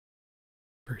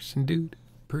Person dude,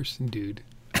 person dude.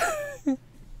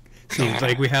 Seems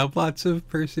like we have lots of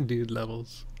person dude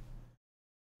levels.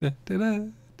 Da, da, da,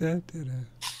 da, da,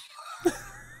 da.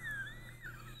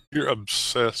 You're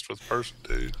obsessed with person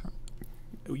dude.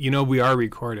 You know we are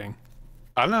recording.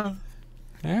 I know.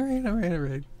 All right, all right, all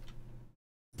right.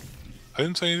 I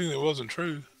didn't say anything that wasn't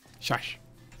true. Shush.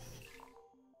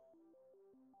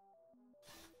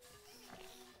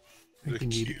 I think we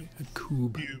need a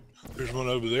cube. There's one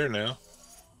over there now.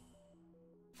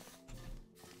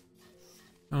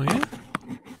 Oh yeah?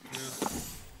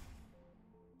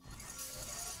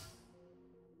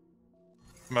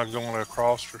 Am I going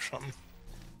across or something?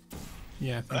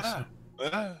 Yeah, I think so.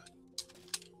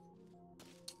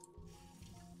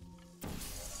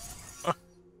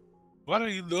 What are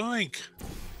you doing?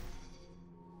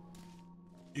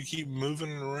 You keep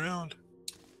moving around.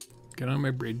 Get on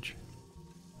my bridge.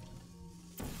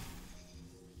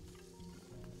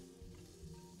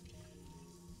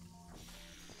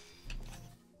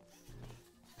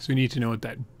 So we need to know what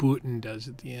that button does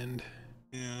at the end.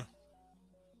 Yeah.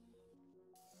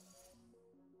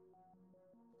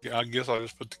 Yeah, I guess I'll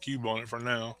just put the cube on it for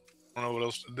now. I don't know what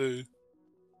else to do.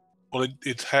 Well,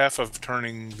 it's half of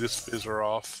turning this fizzer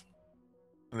off.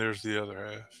 And there's the other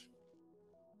half.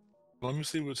 Let me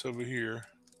see what's over here.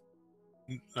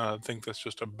 I think that's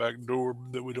just a back door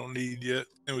that we don't need yet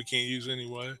and we can't use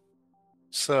anyway.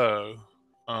 So,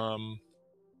 I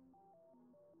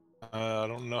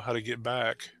don't know how to get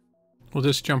back. We'll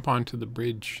just jump onto the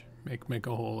bridge, make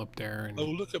a hole up there. And... Oh,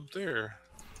 look up there.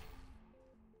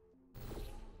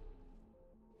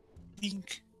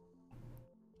 Link.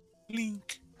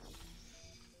 Link.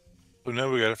 So now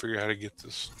we gotta figure out how to get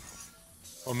this.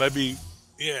 Or maybe,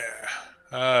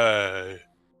 yeah.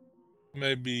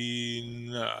 Maybe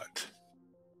not.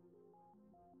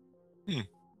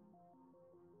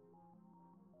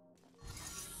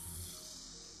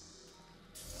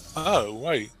 Oh,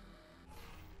 wait.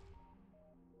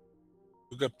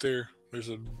 Look up there.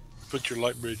 There's put your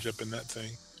light bridge up in that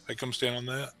thing. I come stand on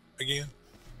that again.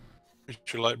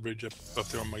 Put your light bridge up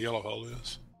there where my yellow hole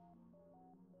is.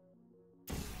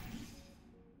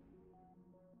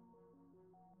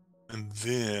 And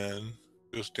then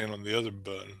go stand on the other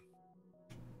button.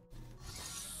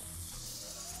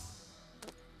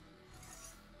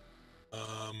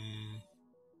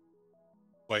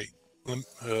 Wait.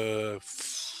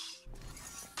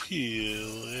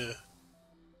 Yeah.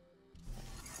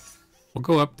 We'll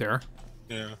go up there.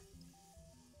 Yeah.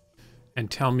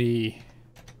 And tell me,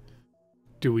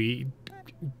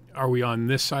 are we on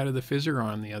this side of the fizzer or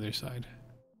on the other side?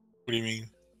 What do you mean?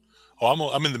 Oh,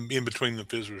 I'm in between the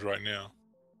fizzers right now.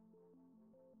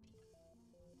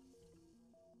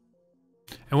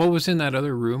 And what was in that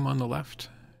other room on the left?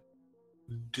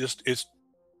 It's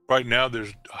right now.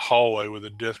 There's a hallway with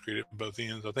a desk grid at both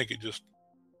ends. I think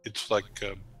it's like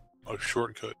a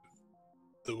shortcut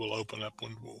that will open up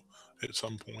at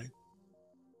some point.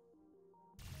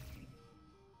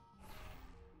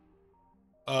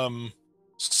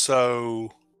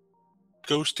 So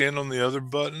go stand on the other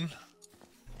button.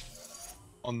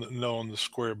 On the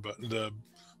square button, the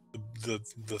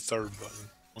third button,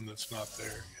 one that's not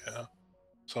there. Yeah.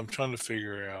 So I'm trying to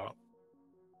figure out.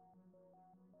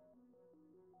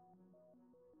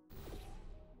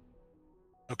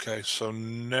 Okay, so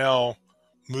now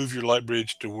move your light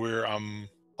bridge to where I'll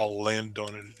land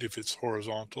on it if it's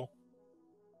horizontal.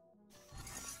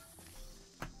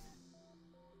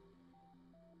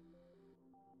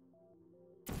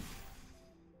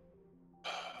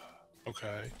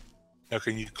 Okay. Now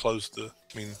can you turn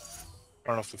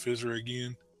off the fizzer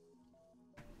again?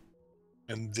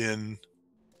 And then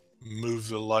move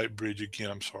the light bridge again,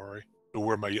 I'm sorry, to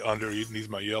where underneath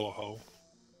my yellow hole.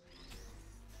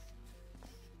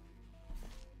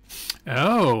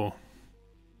 Oh,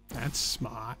 that's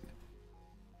smart.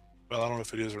 Well, I don't know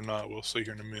if it is or not. We'll see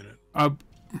here in a minute.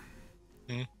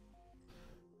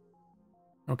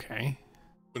 Okay.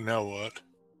 But now what?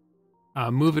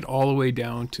 Move it all the way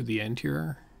down to the end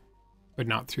here, but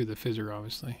not through the fizzer,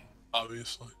 obviously.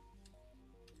 Obviously.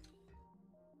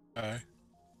 Okay.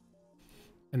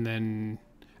 And then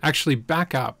actually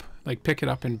back up, like pick it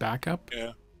up and back up.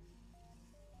 Yeah.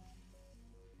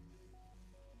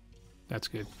 That's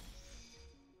good.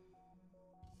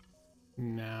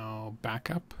 Now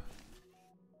back up.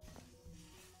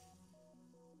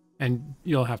 And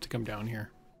you'll have to come down here.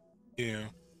 Yeah.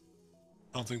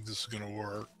 I don't think this is going to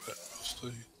work, but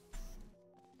we'll see.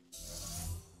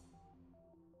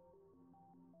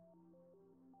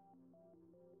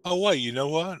 Oh, wait, you know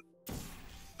what?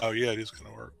 Oh, yeah, it is going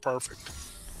to work. Perfect.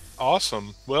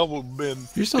 Awesome. Well,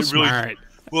 You're so smart.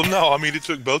 Well, no, I mean it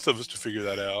took both of us to figure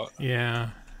that out. Yeah.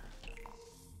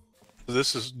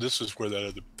 This is where that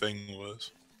other thing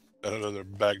was, that other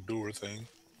back door thing.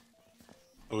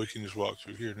 So we can just walk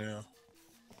through here now,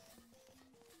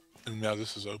 and now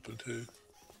this is open too.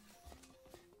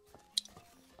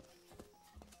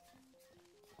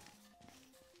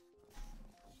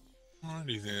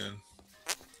 Alrighty then.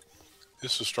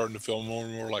 This is starting to feel more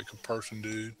and more like a person,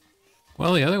 dude.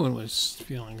 Well, the other one was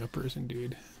feeling a person,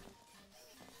 dude.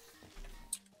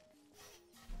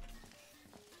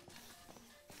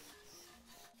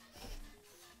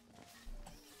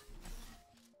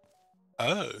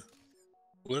 Oh.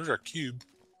 Well, there's our cube.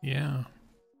 Yeah.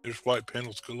 There's white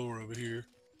panels galore over here.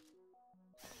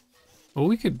 Well,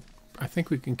 we could... I think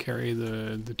we can carry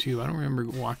the tube. I don't remember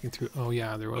walking through... Oh,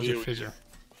 yeah, there was a fissure.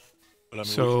 But I mean,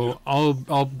 so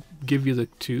I'll give you the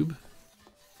tube.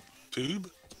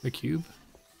 Tube? The cube?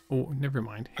 Oh, never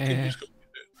mind. I can just go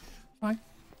get it. Fine.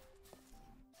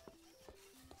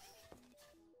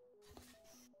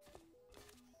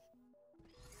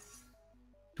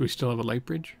 Do we still have a light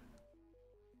bridge?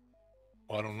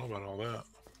 Well, I don't know about all that.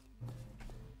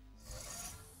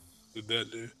 What did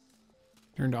that do?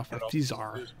 Turned off. These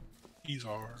are. These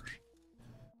are.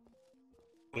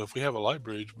 Well, if we have a light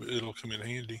bridge, it'll come in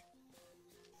handy.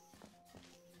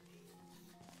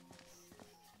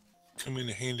 Come in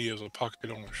handy as a pocket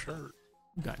on a shirt.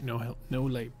 Got no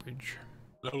light bridge.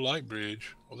 No light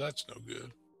bridge. Well, that's no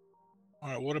good. All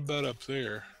right, what about up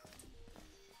there?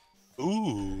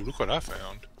 Ooh, look what I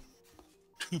found.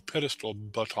 2 pedestal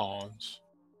buttons.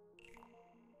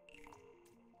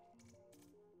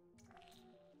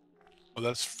 Well,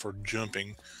 that's for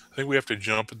jumping. I think we have to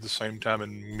jump at the same time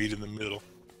and meet in the middle.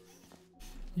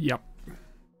 Yep.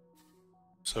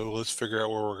 So let's figure out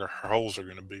where our holes are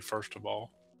going to be first of all.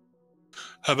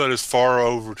 How about as far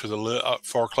over to the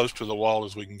far close to the wall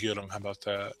as we can get them? How about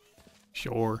that?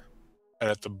 Sure. And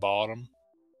at the bottom.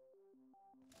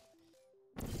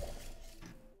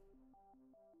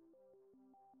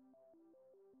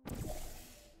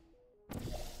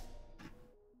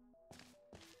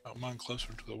 Mine closer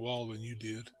to the wall than you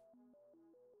did.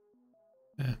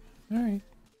 Yeah. All right.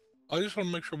 I just want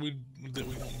to make sure that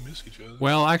we don't miss each other.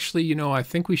 Well, actually, you know, I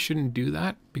think we shouldn't do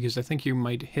that because I think you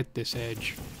might hit this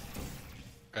edge.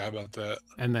 How about that?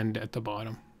 And then at the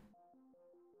bottom.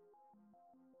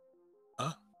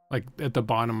 Huh? Like at the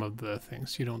bottom of the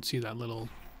things. You don't see that little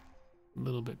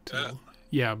bit to the,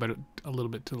 yeah, but a little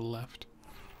bit to the left.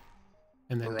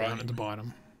 And then down at the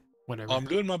bottom. Whatever. I'm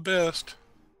doing my best.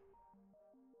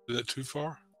 Is that too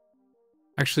far?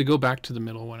 Actually, go back to the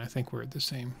middle one. I think we're at the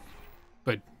same.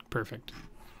 But perfect.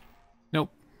 Nope.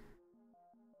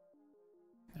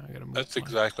 Now I gotta move. That's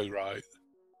exactly right.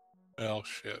 Oh,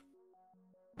 shit.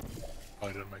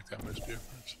 Probably didn't make that much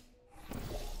difference.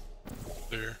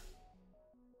 There.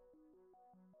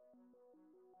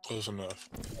 Close enough.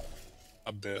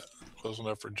 I bet. Close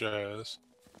enough for Jazz.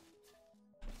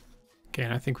 Okay,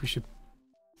 and I think we should...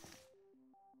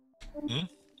 Hmm?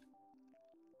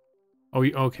 Oh,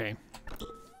 okay.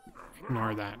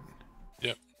 Ignore that.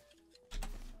 Yep.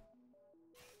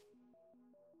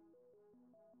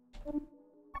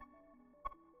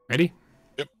 Ready?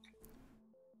 Yep.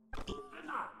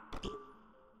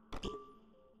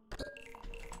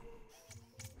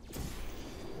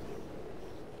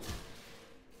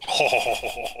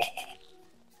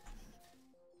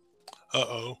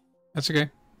 Uh-oh. That's okay.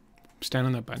 Stand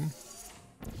on that button.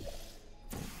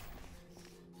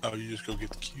 Oh, you just go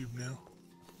get the cube now?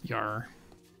 Yar.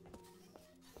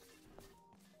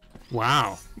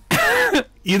 Wow.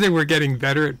 Either we're getting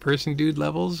better at person dude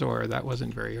levels or that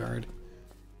wasn't very hard.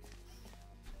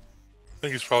 I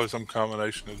think it's probably some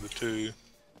combination of the two.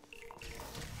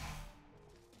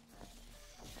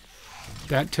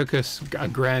 That took us a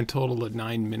grand total of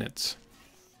 9 minutes.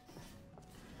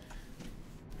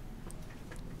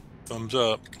 Thumbs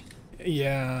up.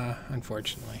 Yeah,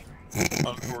 unfortunately.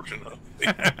 Unfortunately.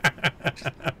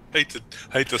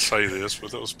 hate to say this,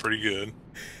 but that was pretty good.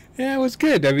 Yeah, it was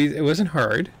good. I mean, it wasn't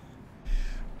hard.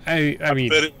 I mean,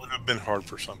 bet it would have been hard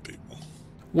for some people.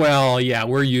 Well, yeah,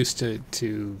 we're used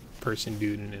to person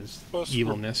dude and his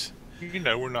evilness. You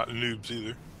know, we're not noobs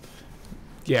either.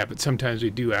 Yeah, but sometimes we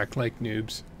do act like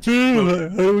noobs. How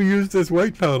do we use this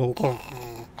white pedal?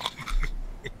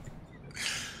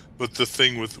 But the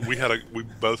thing with we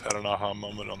both had an aha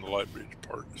moment on the light bridge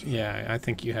part. So. Yeah, I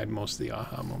think you had most of the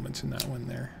aha moments in that one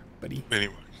there, buddy.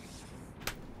 Anyway.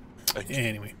 Thank you.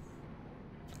 Anyway.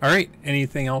 All right.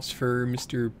 Anything else for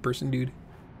Mr. Person Dude?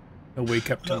 He'll wake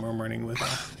up tomorrow morning with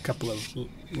a couple of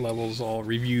levels all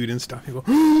reviewed and stuff. He'll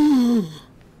go,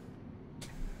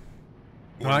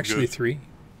 well, actually 3.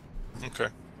 Okay.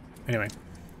 Anyway.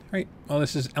 All right. Well,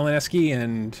 this is Elenesski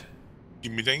and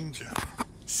GimmeDanger.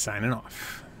 signing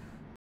off.